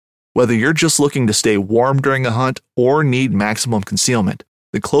Whether you're just looking to stay warm during a hunt or need maximum concealment,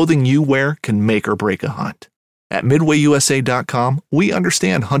 the clothing you wear can make or break a hunt. At MidwayUSA.com, we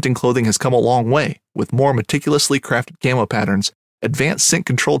understand hunting clothing has come a long way with more meticulously crafted camo patterns, advanced scent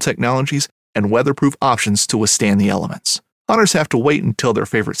control technologies, and weatherproof options to withstand the elements. Hunters have to wait until their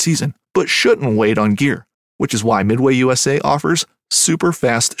favorite season, but shouldn't wait on gear, which is why Midway USA offers super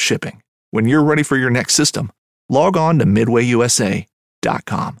fast shipping. When you're ready for your next system, log on to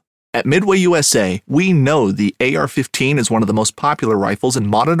MidwayUSA.com. At Midway USA, we know the AR-15 is one of the most popular rifles in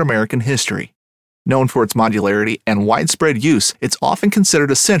modern American history. Known for its modularity and widespread use, it's often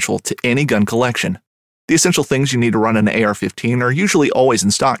considered essential to any gun collection. The essential things you need to run an AR-15 are usually always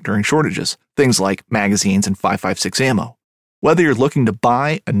in stock during shortages, things like magazines and 5.56 ammo. Whether you're looking to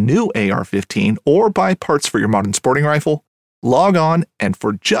buy a new AR-15 or buy parts for your modern sporting rifle, log on and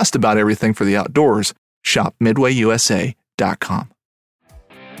for just about everything for the outdoors, shop MidwayUSA.com.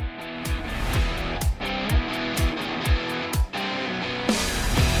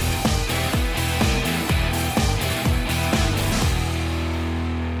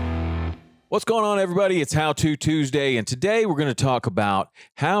 What's going on, everybody? It's How To Tuesday, and today we're going to talk about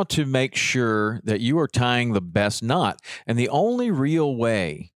how to make sure that you are tying the best knot. And the only real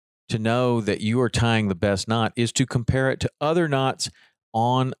way to know that you are tying the best knot is to compare it to other knots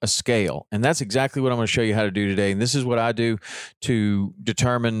on a scale. And that's exactly what I'm going to show you how to do today. And this is what I do to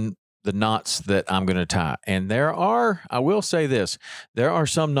determine the knots that I'm going to tie. And I will say this, there are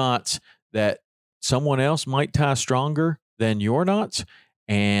some knots that someone else might tie stronger than your knots.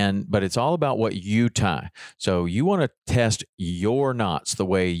 But it's all about what you tie. So you want to test your knots, the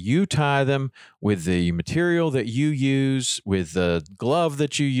way you tie them, with the material that you use, with the glove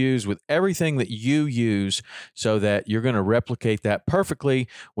that you use, with everything that you use, so that you're going to replicate that perfectly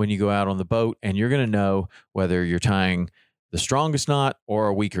when you go out on the boat, and you're going to know whether you're tying the strongest knot or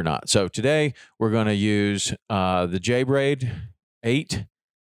a weaker knot. So today we're going to use the J-Braid 8,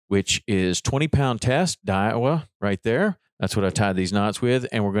 which is 20-pound test, Daiwa, right there. That's what I tied these knots with.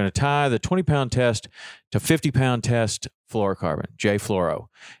 And we're going to tie the 20-pound test to 50-pound test fluorocarbon, J-Fluoro.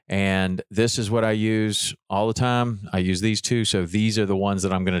 And this is what I use all the time. I use these two. So these are the ones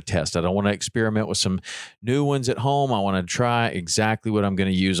that I'm going to test. I don't want to experiment with some new ones at home. I want to try exactly what I'm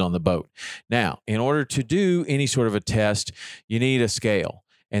going to use on the boat. Now, in order to do any sort of a test, you need a scale.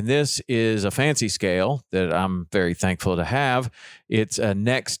 And this is a fancy scale that I'm very thankful to have. It's a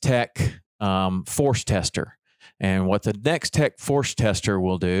Nex-Tech force tester. And what the Nex-Tech force tester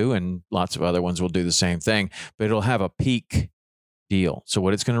will do, and lots of other ones will do the same thing, but it'll have a peak deal. So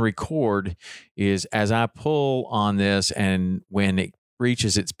what it's going to record is as I pull on this, and when it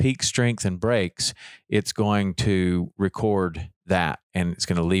reaches its peak strength and breaks, it's going to record that, and it's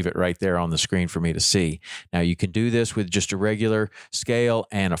going to leave it right there on the screen for me to see. Now, you can do this with just a regular scale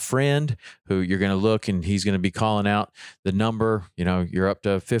and a friend who you're going to look, and he's going to be calling out the number. You know, you're up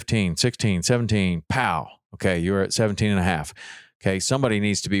to 15, 16, 17, pow. Okay, you're at 17 and a half. Okay, somebody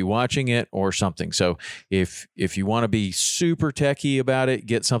needs to be watching it or something. So if you want to be super techie about it,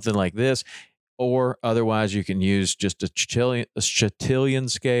 get something like this. Or otherwise, you can use just a Chatillon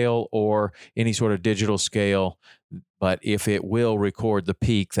scale or any sort of digital scale. But if it will record the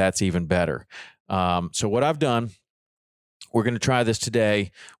peak, that's even better. So what I've done, we're going to try this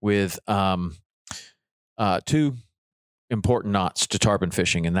today with two important knots to tarpon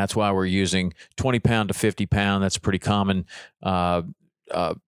fishing, and that's why we're using 20-pound to 50-pound. That's a pretty common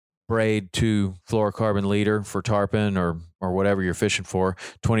braid to fluorocarbon leader for tarpon or whatever you're fishing for.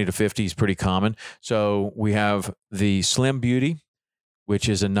 20 to 50 is pretty common. So we have the Slim Beauty, which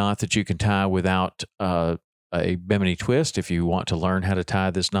is a knot that you can tie without a Bimini twist. If you want to learn how to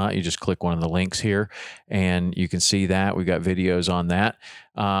tie this knot, you just click one of the links here and you can see that. We've got videos on that.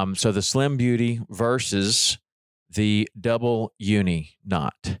 So the Slim Beauty versus the double uni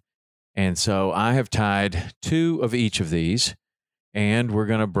knot. And so I have tied two of each of these, and we're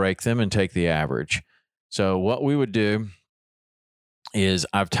going to break them and take the average. So what we would do is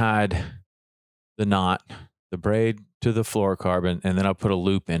I've tied the knot, the braid to the fluorocarbon, and then I'll put a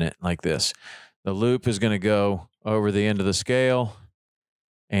loop in it like this. The loop is going to go over the end of the scale,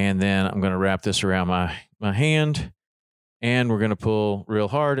 and then I'm going to wrap this around my hand, and we're going to pull real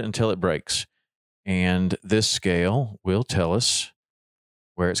hard until it breaks. And this scale will tell us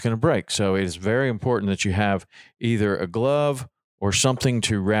where it's going to break. So it is very important that you have either a glove or something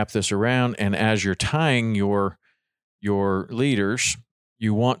to wrap this around. And as you're tying your leaders,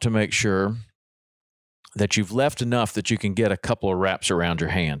 you want to make sure that you've left enough that you can get a couple of wraps around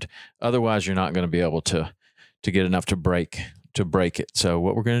your hand. Otherwise, you're not going to be able to get enough to break it. So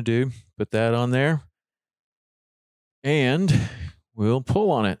what we're going to do, put that on there. And we'll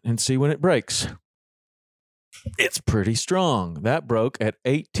pull on it and see when it breaks. It's pretty strong. That broke at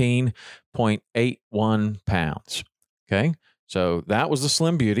 18.81 pounds. Okay, so that was the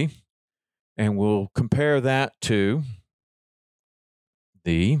Slim Beauty. And we'll compare that to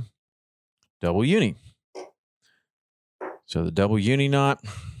the double uni. So the double uni knot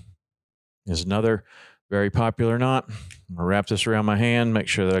is another very popular knot. I'm going to wrap this around my hand, make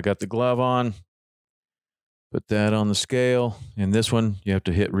sure that I got the glove on. Put that on the scale. And this one, you have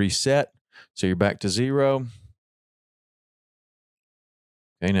to hit reset. So you're back to 0.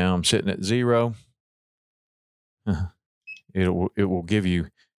 Okay, now I'm sitting at 0. It will give you,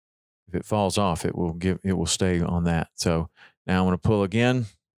 if it falls off, it will stay on that. So now I'm going to pull again.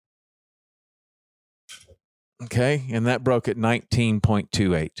 Okay, and that broke at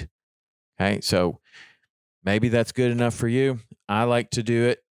 19.28. Okay, so maybe that's good enough for you. I like to do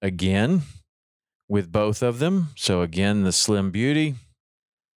it again with both of them. So again, the Slim Beauty.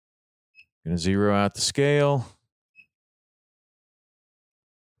 Going to zero out the scale.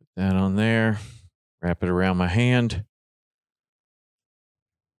 Put that on there. Wrap it around my hand.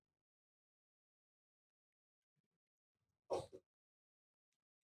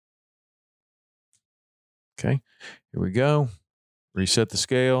 Okay, here we go. Reset the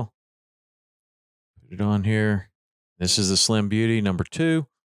scale. Put it on here. This is the Slim Beauty number 2.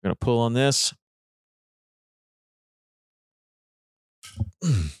 I'm going to pull on this.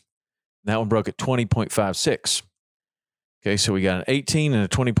 That one broke at 20.56. Okay, so we got an 18 and a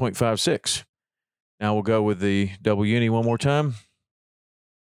 20.56. Now we'll go with the double uni one more time.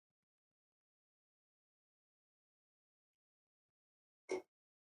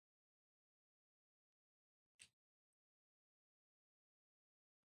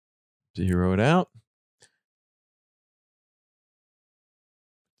 Zero it out.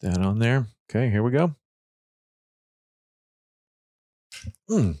 Put that on there. Okay, here we go.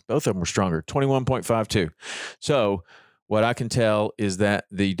 Both of them were stronger, 21.52. So what I can tell is that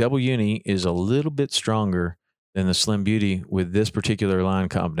the double uni is a little bit stronger than the Slim Beauty with this particular line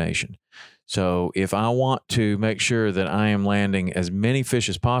combination. So if I want to make sure that I am landing as many fish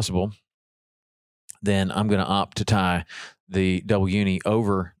as possible, then I'm going to opt to tie the double uni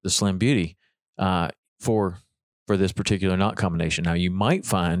over the Slim Beauty for this particular knot combination. Now, you might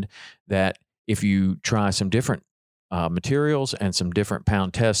find that if you try some different materials and some different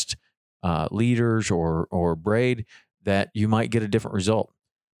pound test leaders or braid, that you might get a different result.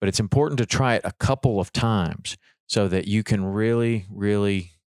 But it's important to try it a couple of times so that you can really,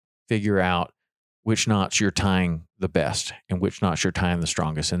 really figure out which knots you're tying the best and which knots you're tying the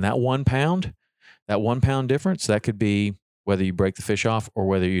strongest. And that 1 pound difference, that could be whether you break the fish off or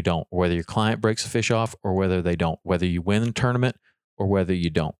whether you don't, or whether your client breaks the fish off or whether they don't, whether you win the tournament or whether you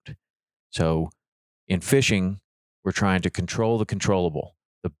don't. So in fishing, we're trying to control the controllable.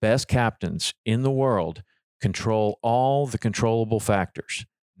 The best captains in the world control all the controllable factors.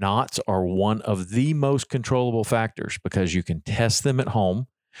 Knots are one of the most controllable factors because you can test them at home.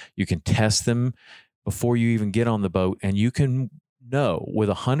 You can test them before you even get on the boat, and you can know with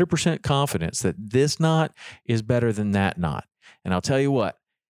 100% confidence that this knot is better than that knot. And I'll tell you what,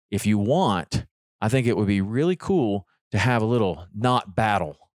 if you want, I think it would be really cool to have a little knot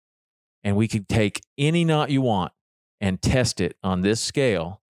battle. And we could take any knot you want and test it on this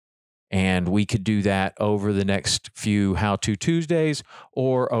scale. And we could do that over the next few How To Tuesdays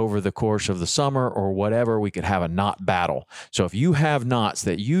or over the course of the summer or whatever. We could have a knot battle. So if you have knots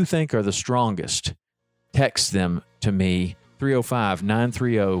that you think are the strongest, text them to me,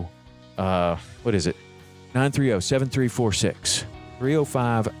 305-930, 930-7346.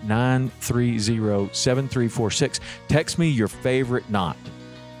 305-930-7346. Text me your favorite knot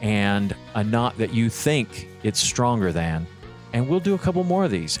and a knot that you think it's stronger than. And we'll do a couple more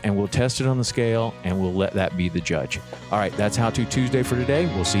of these, and we'll test it on the scale, and we'll let that be the judge. All right, that's How To Tuesday for today.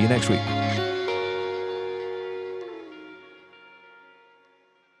 We'll see you next week.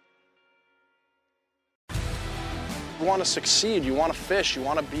 You want to succeed, you want to fish, you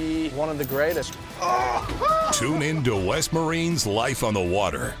want to be one of the greatest. Tune in to West Marine's Life on the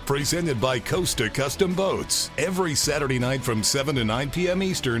Water, presented by Costa Custom Boats, every Saturday night from 7 to 9 p.m.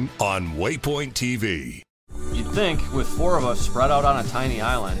 Eastern on Waypoint TV. You'd think, with 4 of us spread out on a tiny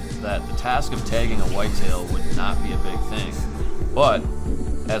island, that the task of tagging a whitetail would not be a big thing. But,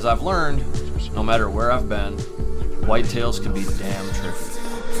 as I've learned, no matter where I've been, whitetails can be damn tricky.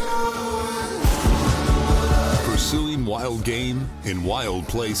 Pursuing wild game in wild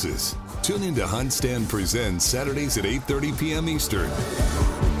places. Tune in to Hunt Stand Presents Saturdays at 8:30 p.m. Eastern.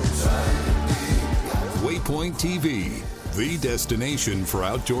 Waypoint TV, the destination for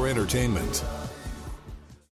outdoor entertainment.